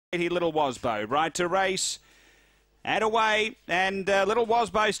Little Wasbo, right to race. And away, and Little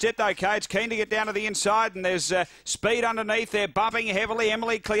Wasbo stepped okay. It's keen to get down to the inside, and there's speed underneath. They're bumping heavily.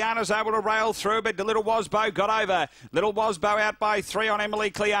 Emily Cleana's able to rail through, but Little Wasbo got over. Little Wasbo out by 3 on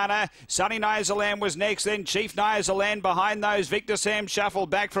Emily Cleana. Sunny Nizaland was next, then Chief Nizaland behind those. Victor Sam shuffled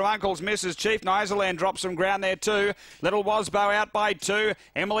back from Uncle's Misses. Chief Nizaland dropped some ground there too. Little Wasbo out by 2.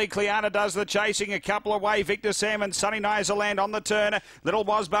 Emily Cleana does the chasing a couple away. Victor Sam and Sunny Nizaland on the turn. Little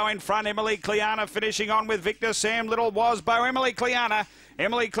Wasbo in front. Emily Cleana finishing on with Victor Sam. Little Wasbo, Emily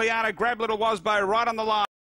Cleana grabbed Little Wasbo right on the line.